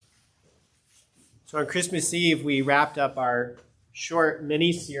So on Christmas Eve, we wrapped up our short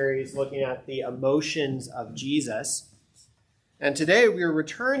mini-series looking at the emotions of Jesus. And today we are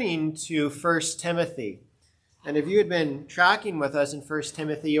returning to 1 Timothy. And if you had been tracking with us in 1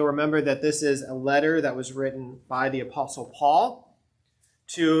 Timothy, you'll remember that this is a letter that was written by the Apostle Paul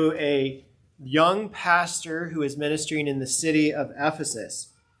to a young pastor who is ministering in the city of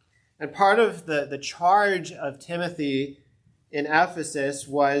Ephesus. And part of the charge of Timothy in Ephesus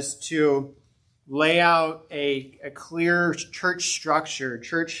was to lay out a clear church structure,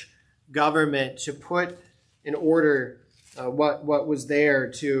 church government, to put in order what was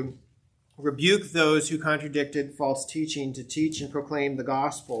there, to rebuke those who contradicted false teaching, to teach and proclaim the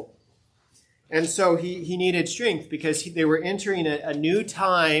gospel. And so he needed strength because they were entering a new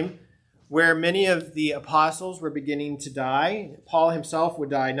time where many of the apostles were beginning to die. Paul himself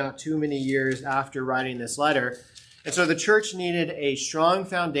would die not too many years after writing this letter. And so the church needed a strong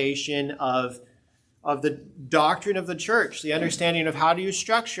foundation of the doctrine of the church, the understanding of how do you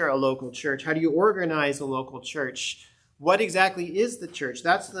structure a local church, how do you organize a local church, what exactly is the church?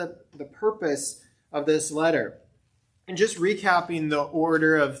 That's the purpose of this letter. And just recapping the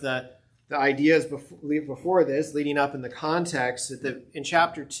order of the ideas before this, leading up in the context, that in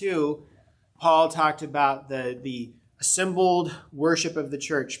chapter 2, Paul talked about the assembled worship of the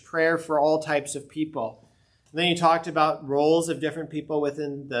church, prayer for all types of people. And then he talked about roles of different people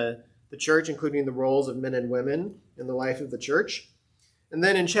within the church, including the roles of men and women in the life of the church. And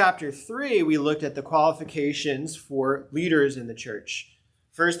then in chapter 3, we looked at the qualifications for leaders in the church.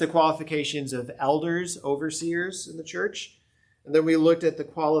 First, the qualifications of elders, overseers in the church. And then we looked at the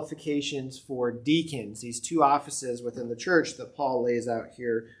qualifications for deacons, these two offices within the church that Paul lays out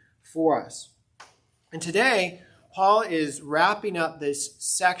here for us. And today, Paul is wrapping up this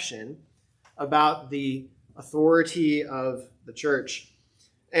section about the authority of the church.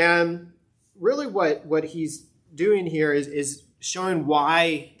 And really what he's doing here is showing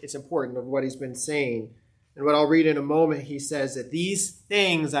why it's important of what he's been saying. And what I'll read in a moment, he says that these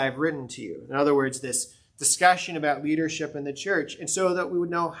things I've written to you. In other words, this discussion about leadership in the church, and so that we would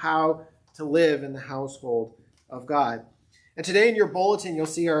know how to live in the household of God. And today in your bulletin, you'll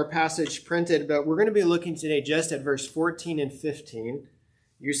see our passage printed, but we're going to be looking today just at verse 14 and 15.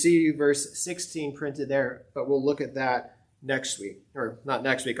 You see verse 16 printed there, but we'll look at that next week. Or not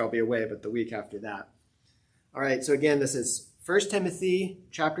next week, I'll be away, but the week after that. All right, so again, this is 1 Timothy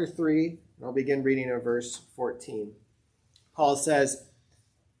chapter 3, and I'll begin reading in verse 14. Paul says,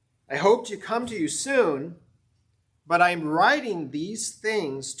 I hope to come to you soon, but I am writing these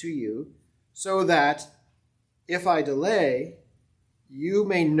things to you so that if I delay, you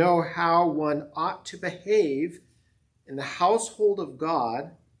may know how one ought to behave in the household of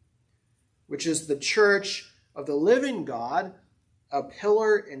God, which is the church of the living God, a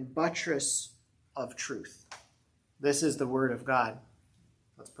pillar and buttress of truth. This is the word of God.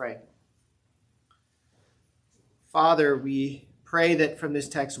 Let's pray. Father, we pray that from this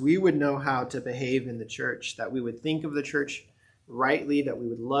text we would know how to behave in the church, that we would think of the church rightly, that we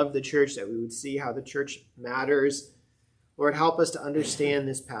would love the church, that we would see how the church matters. Lord, help us to understand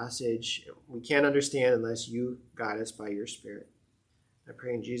this passage. We can't understand unless you guide us by your Spirit. I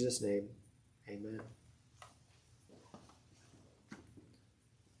pray in Jesus' name, amen.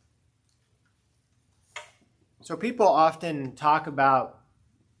 So people often talk about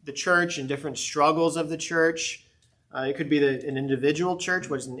the church and different struggles of the church. It could be an individual church.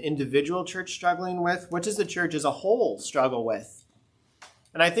 What is an individual church struggling with? What does the church as a whole struggle with?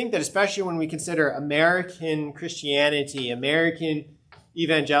 And I think that especially when we consider American Christianity, American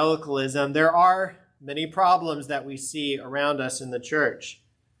evangelicalism, there are many problems that we see around us in the church.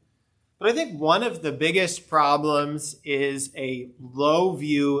 But I think one of the biggest problems is a low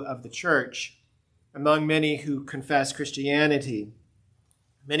view of the church among many who confess Christianity.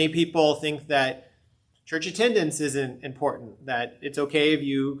 Many people think that church attendance isn't important, that it's okay if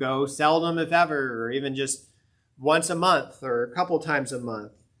you go seldom, if ever, or even just once a month or a couple times a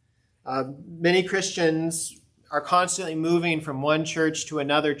month. Many Christians are constantly moving from one church to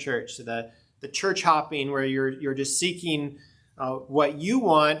another church, so the church hopping where you're just seeking what you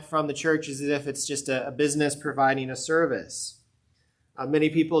want from the church as if it's just a business providing a service.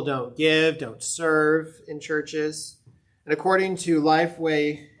 Many people don't give, don't serve in churches. And according to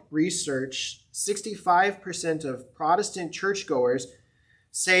Lifeway research, 65% of Protestant churchgoers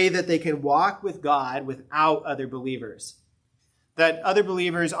say that they can walk with God without other believers. That other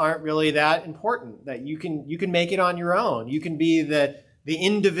believers aren't really that important, that you can make it on your own. You can be the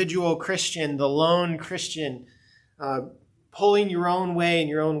individual Christian, the lone Christian, pulling your own way and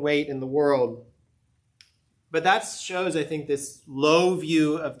your own weight in the world. But that shows, I think, this low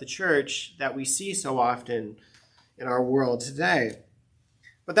view of the church that we see so often in our world today.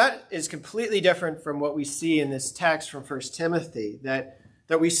 But that is completely different from what we see in this text from 1 Timothy, that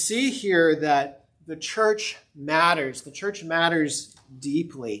we see here that the church matters. The church matters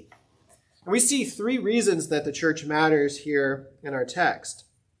deeply. And we see three reasons that the church matters here in our text.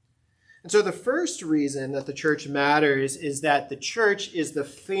 And so the first reason that the church matters is that the church is the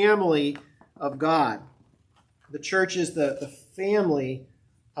family of God. The church is the family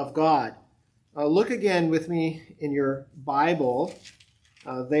of God. Look again with me in your Bible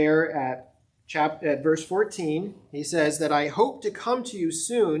there at verse 14. He says that I hope to come to you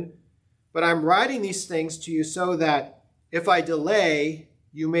soon, but I'm writing these things to you so that if I delay,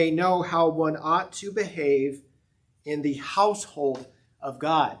 you may know how one ought to behave in the household of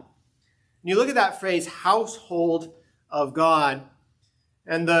God. And you look at that phrase, household of God,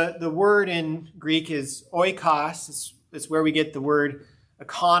 and the word in Greek is oikos. It's where we get the word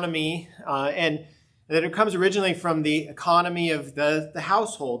economy, and that it comes originally from the economy of the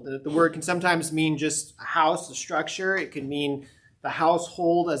household. The word can sometimes mean just a house, a structure. It can mean the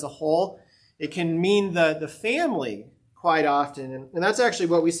household as a whole. It can mean the family quite often. And that's actually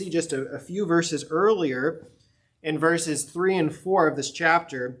what we see just a few verses earlier in verses 3 and 4 of this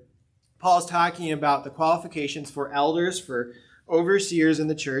chapter. Paul's talking about the qualifications for elders, for overseers in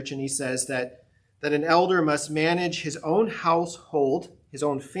the church, and he says that an elder must manage his own household, his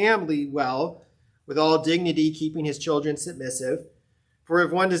own family well, with all dignity, keeping his children submissive. For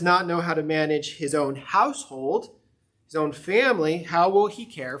if one does not know how to manage his own household, his own family, how will he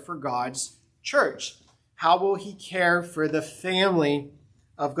care for God's church? How will he care for the family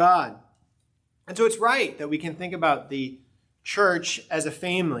of God? And so it's right that we can think about the church as a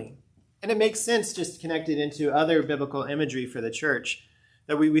family. And it makes sense just connected into other biblical imagery for the church.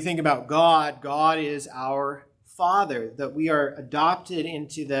 That we think about God. God is our Father. That we are adopted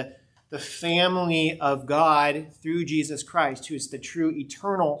into the family of God through Jesus Christ, who is the true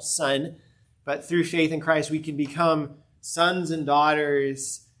eternal Son. But through faith in Christ, we can become sons and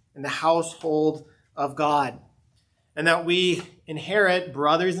daughters in the household of God. And that we inherit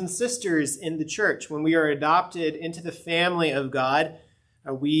brothers and sisters in the church. When we are adopted into the family of God,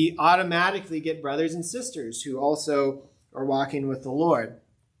 we automatically get brothers and sisters who also are walking with the Lord.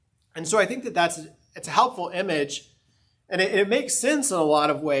 And so I think it's a helpful image, and it makes sense in a lot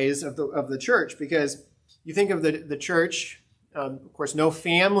of ways of the church, because you think of the church, of course, no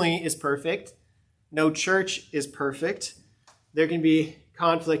family is perfect, no church is perfect. There can be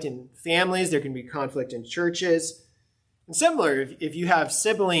conflict in families, there can be conflict in churches. And similar, if you have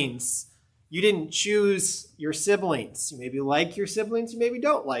siblings, you didn't choose your siblings. You maybe like your siblings, you maybe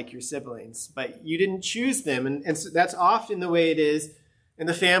don't like your siblings, but you didn't choose them. And so that's often the way it is in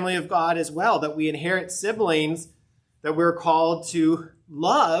the family of God as well, that we inherit siblings that we're called to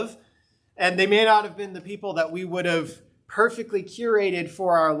love, and they may not have been the people that we would have perfectly curated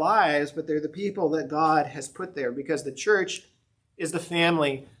for our lives, but they're the people that God has put there, because the church is the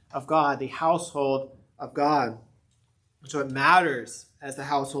family of God, the household of God. So it matters as the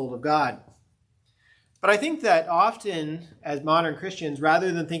household of God. But I think that often, as modern Christians,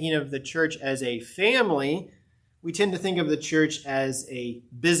 rather than thinking of the church as a family, we tend to think of the church as a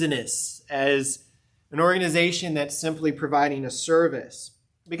business, as an organization that's simply providing a service.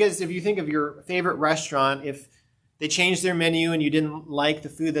 Because if you think of your favorite restaurant, if they changed their menu and you didn't like the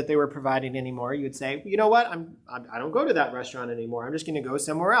food that they were providing anymore, you would say, you know what, I don't go to that restaurant anymore. I'm just going to go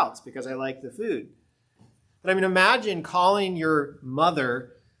somewhere else because I like the food. But I mean, imagine calling your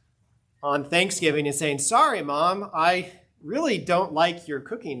mother on Thanksgiving and saying, sorry, Mom, I really don't like your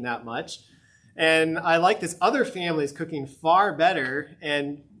cooking that much. And I like this other family's cooking far better.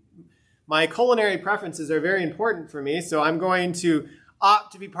 And my culinary preferences are very important for me. So I'm going to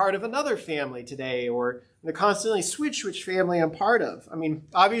opt to be part of another family today, or I'm going to constantly switch which family I'm part of. I mean,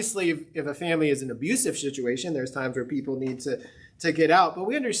 obviously, if a family is an abusive situation, there's times where people need to get out. But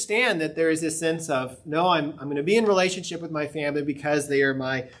we understand that there is this sense of, no, I'm going to be in relationship with my family because they are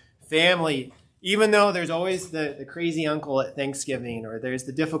my family, even though there's always the crazy uncle at Thanksgiving, or there's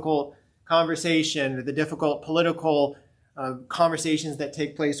the difficult conversation, or the difficult political conversations that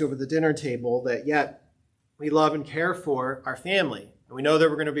take place over the dinner table, that yet we love and care for our family. And we know that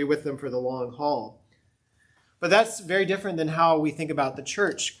we're going to be with them for the long haul. But that's very different than how we think about the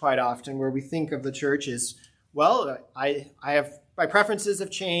church quite often, where we think of the church as, well, I have, my preferences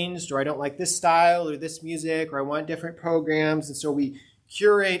have changed, or I don't like this style or this music, or I want different programs. And so we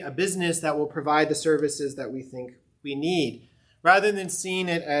curate a business that will provide the services that we think we need, rather than seeing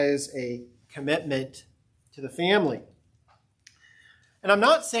it as a commitment to the family. And I'm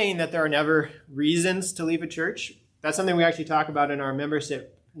not saying that there are never reasons to leave a church. That's something we actually talk about in our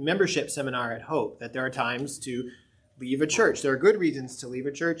membership seminar at Hope, that there are times to leave a church. There are good reasons to leave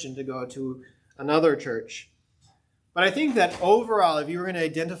a church and to go to another church. But I think that overall, if you were going to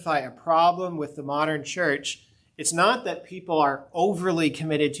identify a problem with the modern church, it's not that people are overly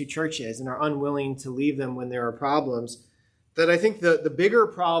committed to churches and are unwilling to leave them when there are problems. That I think the bigger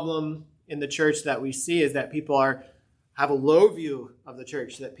problem in the church that we see is that people have a low view of the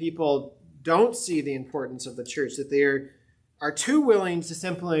church, that people don't see the importance of the church, that they are too willing to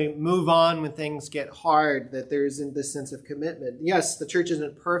simply move on when things get hard, that there isn't this sense of commitment. Yes, the church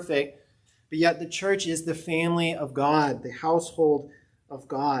isn't perfect, but yet the church is the family of God, the household of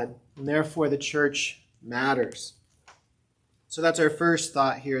God, and therefore the church matters. So that's our first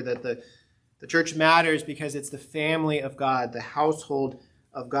thought here, that the church matters because it's the family of God, the household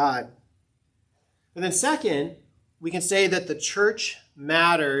of God. And then second, we can say that the church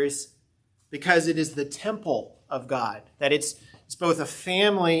matters because it is the temple of God, that it's both a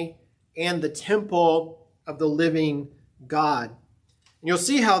family and the temple of the living God. And you'll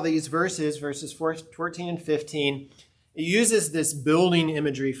see how these verses 14 and 15, it uses this building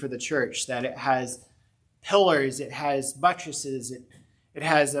imagery for the church, that it has pillars, it has buttresses, it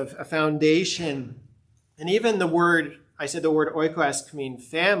has a foundation. And even the word oikos can mean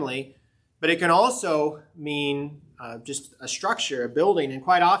family, but it can also mean just a structure, a building. And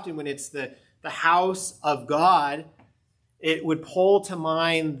quite often when it's the house of God, it would pull to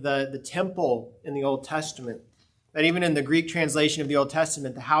mind the temple in the Old Testament. That even in the Greek translation of the Old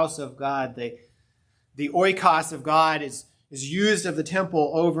Testament, the house of God, the oikos of God is used of the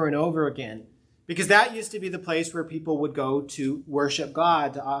temple over and over again. Because that used to be the place where people would go to worship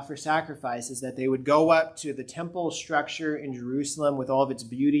God, to offer sacrifices, that they would go up to the temple structure in Jerusalem with all of its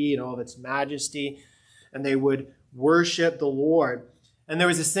beauty and all of its majesty, and they would worship the Lord. And there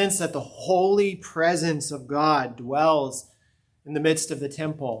was a sense that the holy presence of God dwells in the midst of the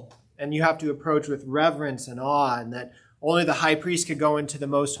temple. And you have to approach with reverence and awe, and that only the high priest could go into the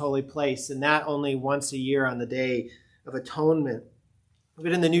most holy place, and that only once a year on the Day of Atonement.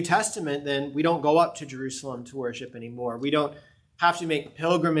 But in the New Testament, then, we don't go up to Jerusalem to worship anymore. We don't have to make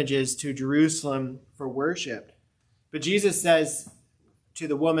pilgrimages to Jerusalem for worship. But Jesus says to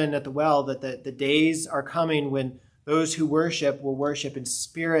the woman at the well that the days are coming when those who worship will worship in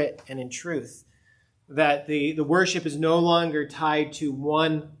spirit and in truth. That the worship is no longer tied to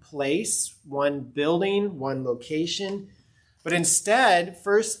one place, one building, one location, but instead,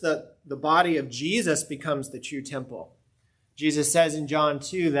 first the body of Jesus becomes the true temple. Jesus says in John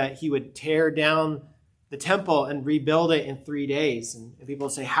 2 that he would tear down the temple and rebuild it in 3 days. And people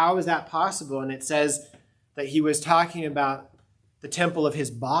say, how is that possible? And it says that he was talking about the temple of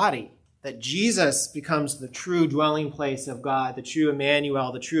his body, that Jesus becomes the true dwelling place of God, the true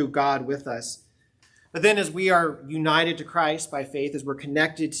Emmanuel, the true God with us. But then as we are united to Christ by faith, as we're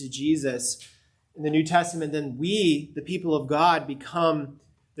connected to Jesus in the New Testament, then we, the people of God, become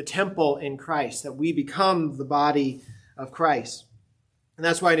the temple in Christ, that we become the body of Christ. And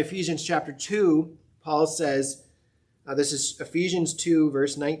that's why in Ephesians chapter 2, Paul says, this is Ephesians 2,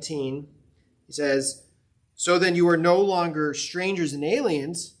 verse 19, he says, "So then you are no longer strangers and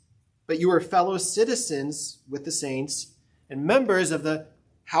aliens, but you are fellow citizens with the saints and members of the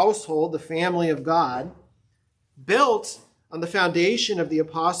household, the family of God, built on the foundation of the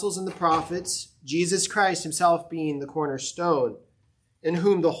apostles and the prophets, Jesus Christ himself being the cornerstone, in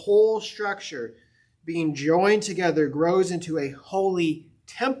whom the whole structure, being joined together, grows into a holy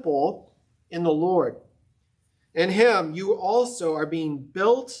temple in the Lord. In him you also are being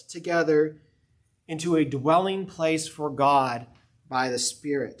built together into a dwelling place for God by the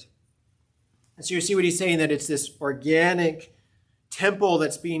Spirit." And so you see what he's saying, that it's this organic temple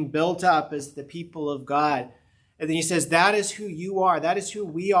that's being built up as the people of God. And then he says, that is who you are. That is who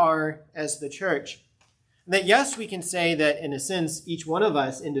we are as the church. And that, yes, we can say that in a sense, each one of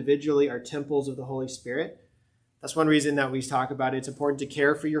us individually are temples of the Holy Spirit. That's one reason that we talk about it's important to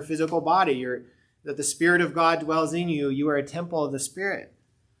care for your physical body, that the Spirit of God dwells in you. You are a temple of the Spirit.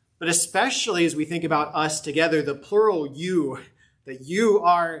 But especially as we think about us together, the plural you, that you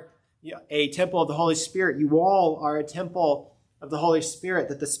are a temple of the Holy Spirit. You all are a temple of the Holy Spirit,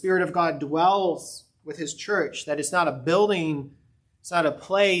 that the Spirit of God dwells with his church, that it's not a building, it's not a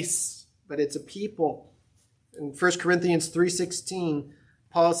place, but it's a people. In 1 Corinthians 3:16,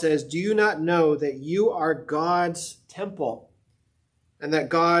 Paul says, "Do you not know that you are God's temple and that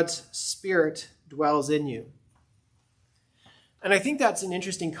God's Spirit dwells in you?" And I think that's an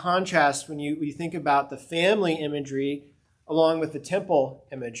interesting contrast when you think about the family imagery along with the temple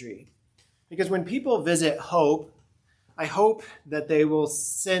imagery. Because when people visit Hope, I hope that they will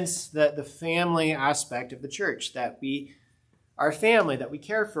sense that the family aspect of the church, that we are family, that we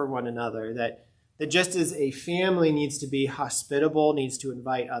care for one another, that just as a family needs to be hospitable, needs to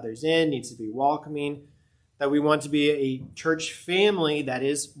invite others in, needs to be welcoming, that we want to be a church family that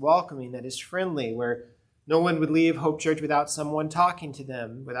is welcoming, that is friendly, where no one would leave Hope Church without someone talking to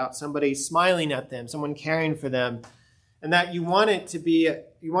them, without somebody smiling at them, someone caring for them. And that you want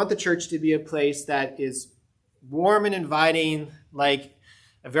the church to be a place that is warm and inviting, like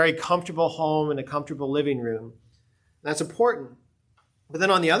a very comfortable home and a comfortable living room. That's important. But then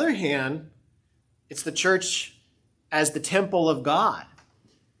on the other hand, it's the church as the temple of God.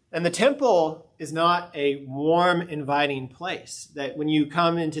 And the temple is not a warm, inviting place. That when you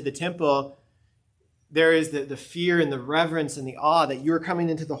come into the temple, there is the fear and the reverence and the awe that you're coming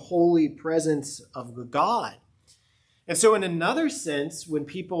into the holy presence of God. And so in another sense, when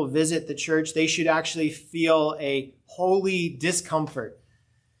people visit the church, they should actually feel a holy discomfort,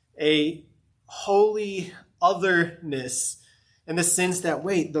 a holy otherness, in the sense that,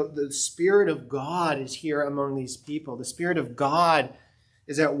 wait, the Spirit of God is here among these people. The Spirit of God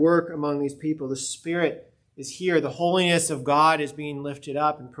is at work among these people. The Spirit is here. The holiness of God is being lifted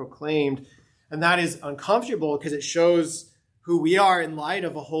up and proclaimed. And that is uncomfortable because it shows who we are in light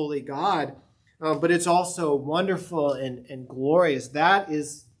of a holy God. But it's also wonderful and glorious. That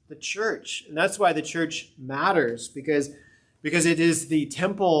is the church. And that's why the church matters, because it is the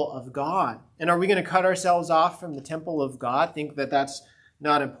temple of God. And are we going to cut ourselves off from the temple of God, think that that's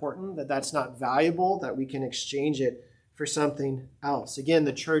not important, that that's not valuable, that we can exchange it for something else? Again,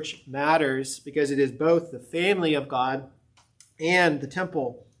 the church matters because it is both the family of God and the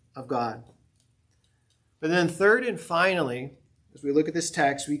temple of God. But then third and finally, as we look at this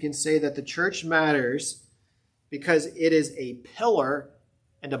text, we can say that the church matters because it is a pillar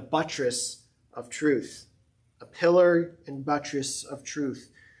and a buttress of truth. A pillar and buttress of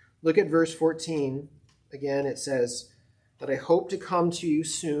truth. Look at verse 14. Again, it says that I hope to come to you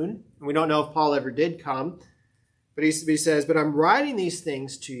soon. And we don't know if Paul ever did come. But he says, but I'm writing these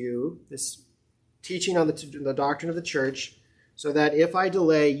things to you, this teaching on the doctrine of the church, so that if I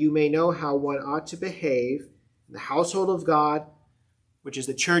delay, you may know how one ought to behave in the household of God, which is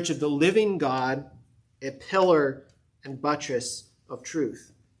the church of the living God, a pillar and buttress of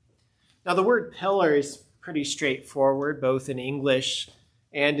truth. Now, the word pillar is pretty straightforward, both in English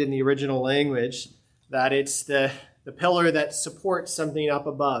and in the original language, that it's the pillar that supports something up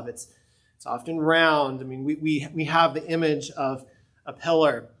above. It's often round. I mean, we have the image of a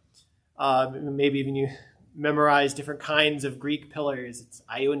pillar. Maybe even you memorize different kinds of Greek pillars. It's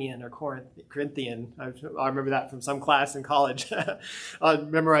Ionian or Corinthian. I remember that from some class in college,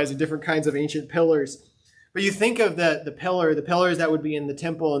 memorizing different kinds of ancient pillars. But you think of the pillars that would be in the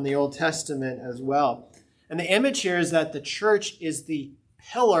temple in the Old Testament as well. And the image here is that the church is the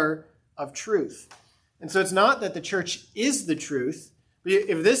pillar of truth. And so it's not that the church is the truth, but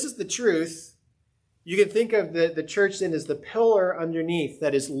if this is the truth, you can think of the church then as the pillar underneath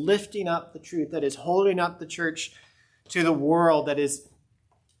that is lifting up the truth, that is holding up the church to the world, that is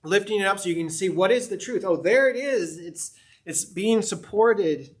lifting it up so you can see what is the truth. Oh, there it is. It's being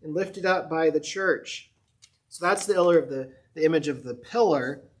supported and lifted up by the church. So that's the image of the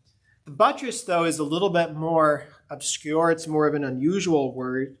pillar. The buttress, though, is a little bit more obscure. It's more of an unusual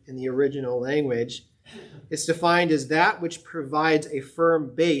word in the original language. It's defined as that which provides a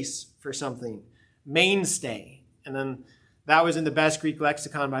firm base for something. Mainstay. And then that was in the best Greek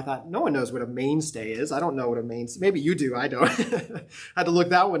lexicon, but I thought, no one knows what a mainstay is. I don't know what a mainstay is. Maybe you do. I don't. I had to look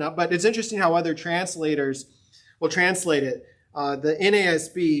that one up. But it's interesting how other translators will translate it. The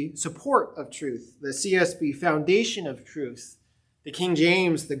NASB, support of truth. The CSB, foundation of truth. The King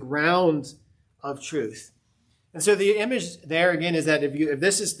James, the ground of truth. And so the image there again is that if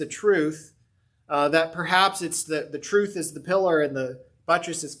this is the truth, that perhaps it's the truth is the pillar and the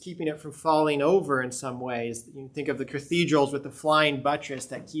buttress is keeping it from falling over in some ways. You can think of the cathedrals with the flying buttress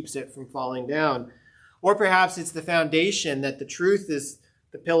that keeps it from falling down. Or perhaps it's the foundation, that the truth is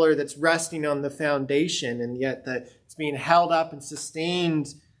the pillar that's resting on the foundation, and yet that it's being held up and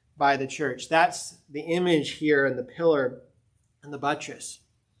sustained by the church. That's the image here in the pillar and the buttress.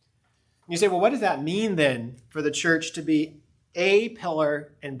 And you say, well, what does that mean then for the church to be a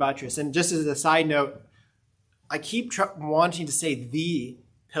pillar and buttress? And just as a side note, I keep wanting to say the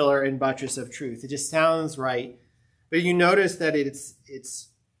pillar and buttress of truth. It just sounds right. But you notice that it's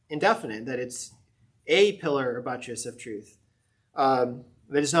indefinite, that it's a pillar or buttress of truth. That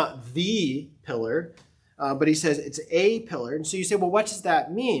it's not the pillar, but he says it's a pillar. And so you say, well, what does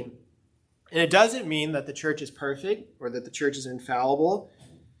that mean? And it doesn't mean that the church is perfect or that the church is infallible.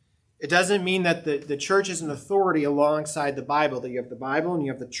 It doesn't mean that the church is an authority alongside the Bible, that you have the Bible and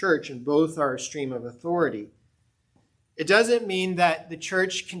you have the church, and both are a stream of authority. It doesn't mean that the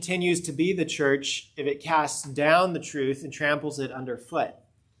church continues to be the church if it casts down the truth and tramples it underfoot.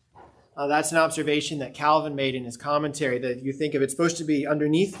 That's an observation that Calvin made in his commentary, that you think of it's supposed to be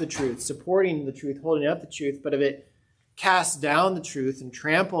underneath the truth, supporting the truth, holding up the truth, but if it casts down the truth and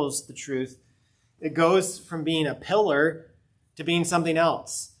tramples the truth, it goes from being a pillar to being something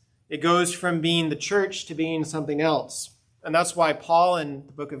else. It goes from being the church to being something else. And that's why Paul in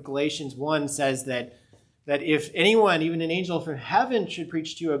the book of Galatians 1 says that if anyone, even an angel from heaven, should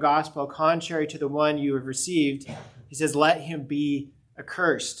preach to you a gospel contrary to the one you have received, he says, let him be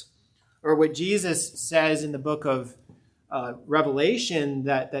accursed. Or what Jesus says in the book of Revelation,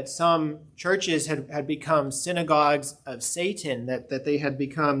 that some churches had become synagogues of Satan, that they had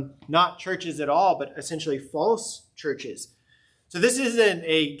become not churches at all, but essentially false churches. So this isn't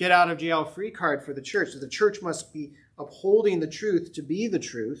a get out of jail free card for the church. So the church must be upholding the truth to be the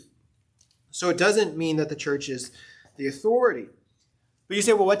truth. So it doesn't mean that the church is the authority. But you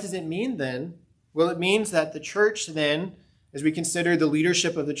say, well, what does it mean then? Well, it means that the church then, as we consider the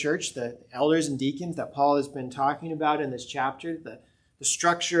leadership of the church, the elders and deacons that Paul has been talking about in this chapter, the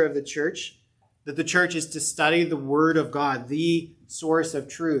structure of the church, that the church is to study the Word of God, the source of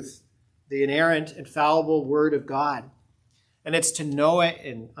truth, the inerrant, infallible Word of God. And it's to know it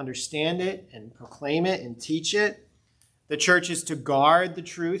and understand it and proclaim it and teach it. The church is to guard the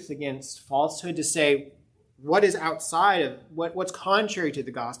truth against falsehood, to say what is outside of, what's contrary to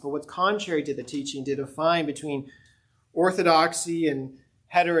the gospel, what's contrary to the teaching, to define between orthodoxy and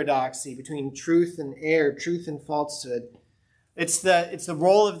heterodoxy, between truth and error, truth and falsehood. It's the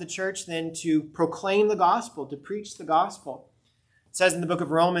role of the church then to proclaim the gospel, to preach the gospel. It says in the book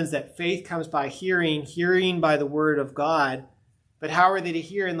of Romans that faith comes by hearing, hearing by the word of God. But how are they to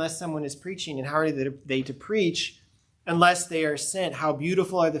hear unless someone is preaching? And how are they to preach unless they are sent? How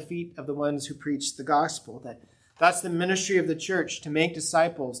beautiful are the feet of the ones who preach the gospel. That's the ministry of the church, to make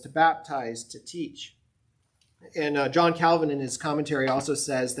disciples, to baptize, to teach. And John Calvin in his commentary also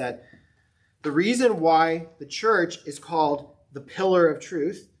says that the reason why the church is called the pillar of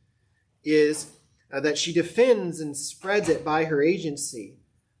truth is that she defends and spreads it by her agency.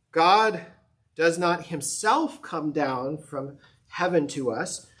 God does not himself come down from heaven to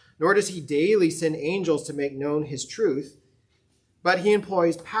us, nor does he daily send angels to make known his truth, but he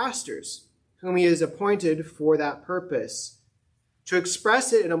employs pastors, whom he has appointed for that purpose. To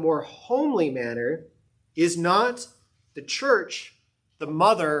express it in a more homely manner, is not the church the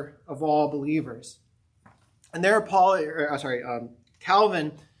mother of all believers? And there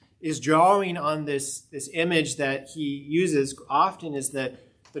Calvin is drawing on this image that he uses often, is that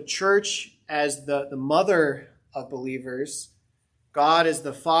the church as the mother of believers, God as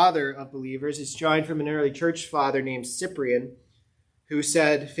the father of believers. He's drawing from an early church father named Cyprian, who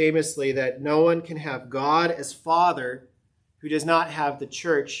said famously that no one can have God as father who does not have the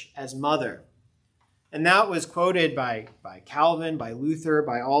church as mother. And that was quoted by Calvin, by Luther,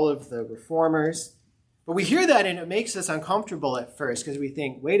 by all of the reformers. But we hear that and it makes us uncomfortable at first, because we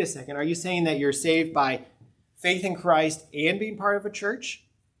think, wait a second, are you saying that you're saved by faith in Christ and being part of a church?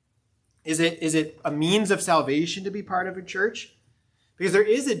 Is it a means of salvation to be part of a church? Because there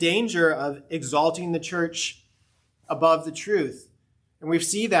is a danger of exalting the church above the truth. And we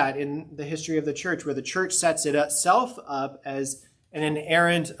see that in the history of the church, where the church sets itself up as an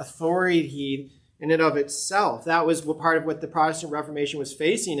inerrant authority in and of itself. That was part of what the Protestant Reformation was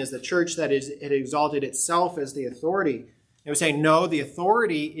facing, as the church that had exalted itself as the authority. It was saying, no, the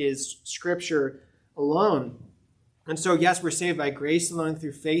authority is Scripture alone. And so, yes, we're saved by grace alone,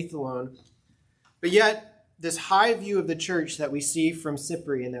 through faith alone. But yet, this high view of the church that we see from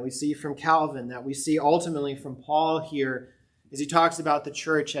Cyprian, that we see from Calvin, that we see ultimately from Paul here, as he talks about the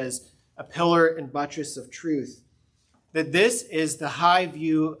church as a pillar and buttress of truth, that this is the high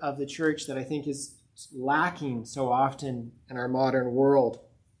view of the church that I think is lacking so often in our modern world.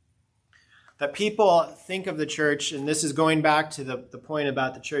 That people think of the church, and this is going back to the point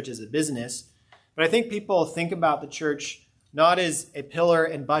about the church as a business, but I think people think about the church not as a pillar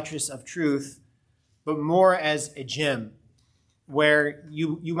and buttress of truth, but more as a gym, where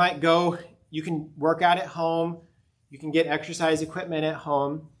you might go, you can work out at home, you can get exercise equipment at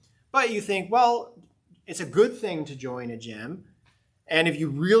home, but you think, well, it's a good thing to join a gym. And if you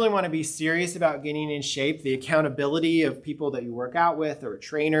really want to be serious about getting in shape, the accountability of people that you work out with or a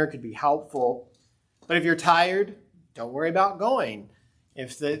trainer could be helpful. But if you're tired, don't worry about going.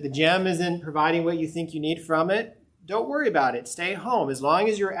 If the gym isn't providing what you think you need from it, don't worry about it. Stay home. As long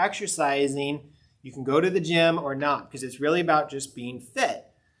as you're exercising, you can go to the gym or not, because it's really about just being fit.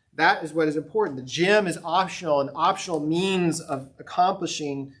 That is what is important. The gym is optional, an optional means of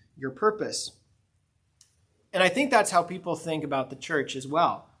accomplishing your purpose. And I think that's how people think about the church as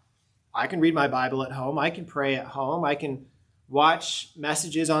well. I can read my Bible at home. I can pray at home. I can watch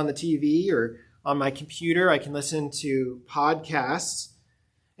messages on the TV or on my computer. I can listen to podcasts.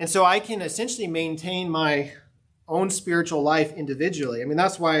 And so I can essentially maintain my own spiritual life individually. I mean,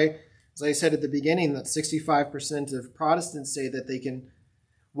 that's why, as I said at the beginning, that 65% of Protestants say that they can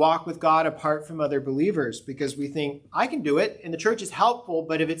walk with God apart from other believers, because we think, I can do it, and the church is helpful,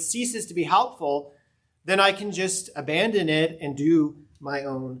 but if it ceases to be helpful, then I can just abandon it and do my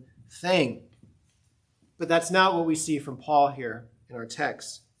own thing. But that's not what we see from Paul here in our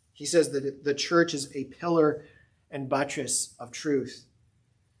text. He says that the church is a pillar and buttress of truth.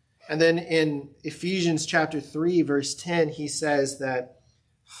 And then in Ephesians chapter 3, verse 10, he says that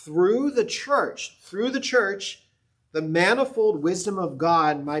through the church, the manifold wisdom of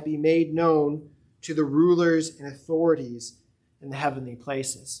God might be made known to the rulers and authorities in the heavenly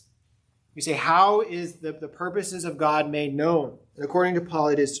places. You say, how is the purposes of God made known? And according to Paul,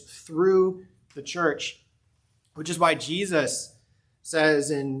 it is through the church, which is why Jesus says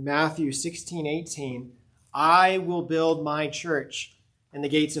in Matthew 16:18, I will build my church, and the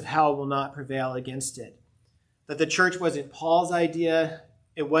gates of hell will not prevail against it. That the church wasn't Paul's idea.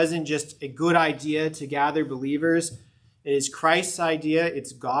 It wasn't just a good idea to gather believers. It is Christ's idea.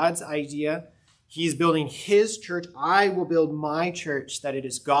 It's God's idea. He's building his church. I will build my church, that it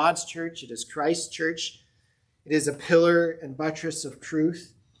is God's church. It is Christ's church. It is a pillar and buttress of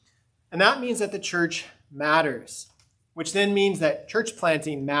truth. And that means that the church matters, which then means that church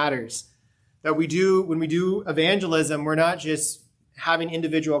planting matters. That when we do evangelism, we're not just having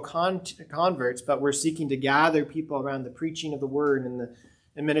individual converts, but we're seeking to gather people around the preaching of the word and the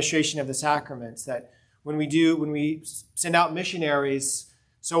administration of the sacraments. That when we send out missionaries,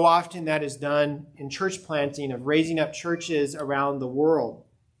 so often that is done in church planting, of raising up churches around the world.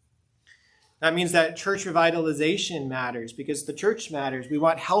 That means that church revitalization matters, because the church matters. We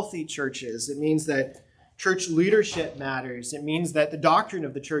want healthy churches. It means that church leadership matters. It means that the doctrine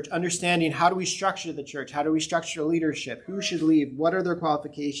of the church, understanding how do we structure the church, how do we structure leadership, who should lead, what are their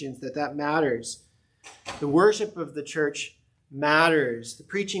qualifications, that matters. The worship of the church matters. The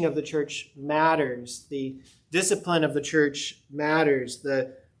preaching of the church matters. The discipline of the church matters.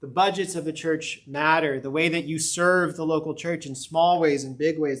 The budgets of the church matter. The way that you serve the local church in small ways and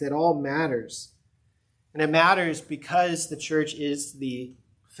big ways, that all matters. And it matters because the church is the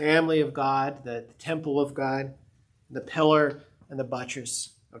family of God, the temple of God, the pillar and the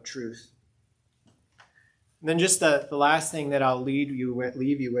buttress of truth. And then just the last thing that I'll leave you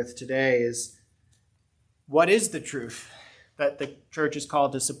with today is, what is the truth that the church is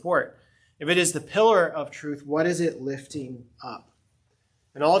called to support? If it is the pillar of truth, what is it lifting up?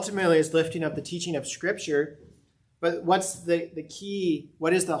 And ultimately, it's lifting up the teaching of Scripture. But what's the key?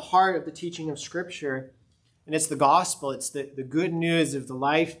 What is the heart of the teaching of Scripture? And it's the gospel. It's the good news of the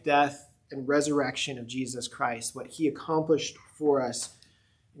life, death, and resurrection of Jesus Christ, what he accomplished for us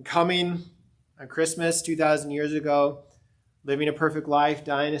in coming on Christmas 2,000 years ago, living a perfect life,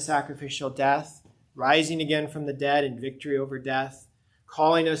 dying a sacrificial death, rising again from the dead in victory over death,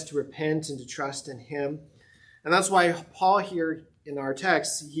 calling us to repent and to trust in him. And that's why Paul here in our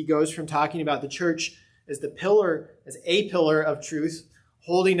text, he goes from talking about the church as a pillar of truth,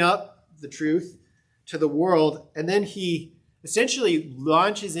 holding up the truth to the world, and then he essentially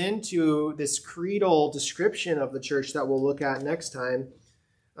launches into this creedal description of the church that we'll look at next time.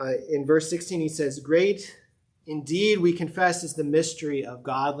 In verse 16, he says, "Great indeed, we confess, is the mystery of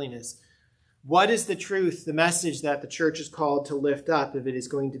godliness." What is the truth, the message that the church is called to lift up if it is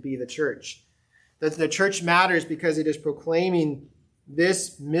going to be the church? That the church matters because it is proclaiming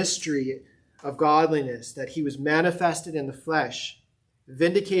this mystery of godliness, that he was manifested in the flesh,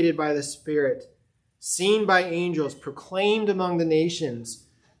 vindicated by the Spirit, seen by angels, proclaimed among the nations,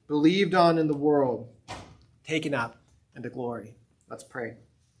 believed on in the world, taken up into glory. Let's pray.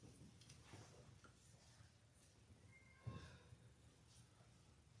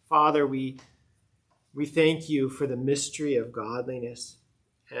 Father, we thank you for the mystery of godliness.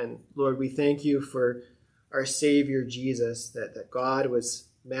 And Lord, we thank you for our Savior Jesus, that God was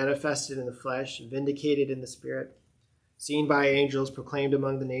manifested in the flesh, vindicated in the Spirit, seen by angels, proclaimed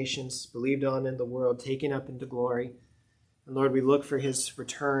among the nations, believed on in the world, taken up into glory. And Lord, we look for his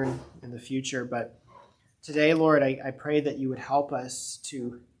return in the future. But today, Lord, I pray that you would help us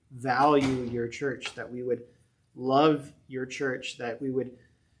to value your church, that we would love your church, that we would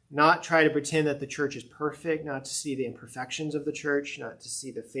not try to pretend that the church is perfect, not to see the imperfections of the church, not to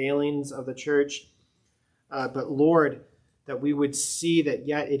see the failings of the church, but Lord, that we would see that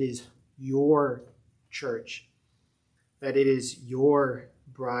yet it is your church, that it is your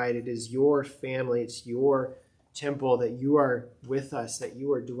bride, it is your family, it's your temple, that you are with us, that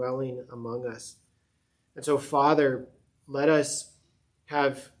you are dwelling among us. And so, Father, let us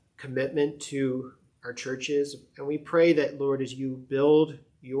have commitment to our churches, and we pray that, Lord, as you build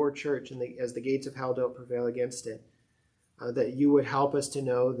your church and as the gates of hell don't prevail against it, that you would help us to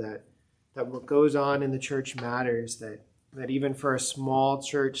know that what goes on in the church matters, that even for a small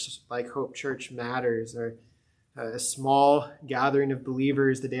church like Hope Church matters, or a small gathering of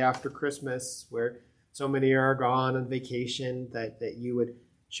believers the day after Christmas where so many are gone on vacation, that you would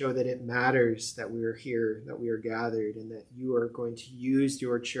show that it matters that we are here, that we are gathered, and that you are going to use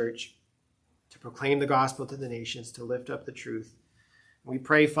your church to proclaim the gospel to the nations, to lift up the truth. We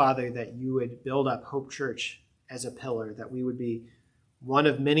pray, Father, that you would build up Hope Church as a pillar, that we would be one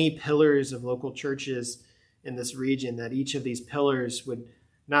of many pillars of local churches in this region, that each of these pillars would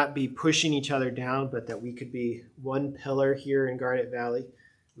not be pushing each other down, but that we could be one pillar here in Garnet Valley,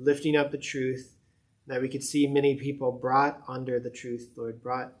 lifting up the truth, that we could see many people brought under the truth, Lord,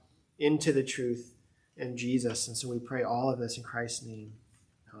 brought into the truth in Jesus. And so we pray all of this in Christ's name.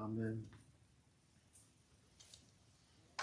 Amen.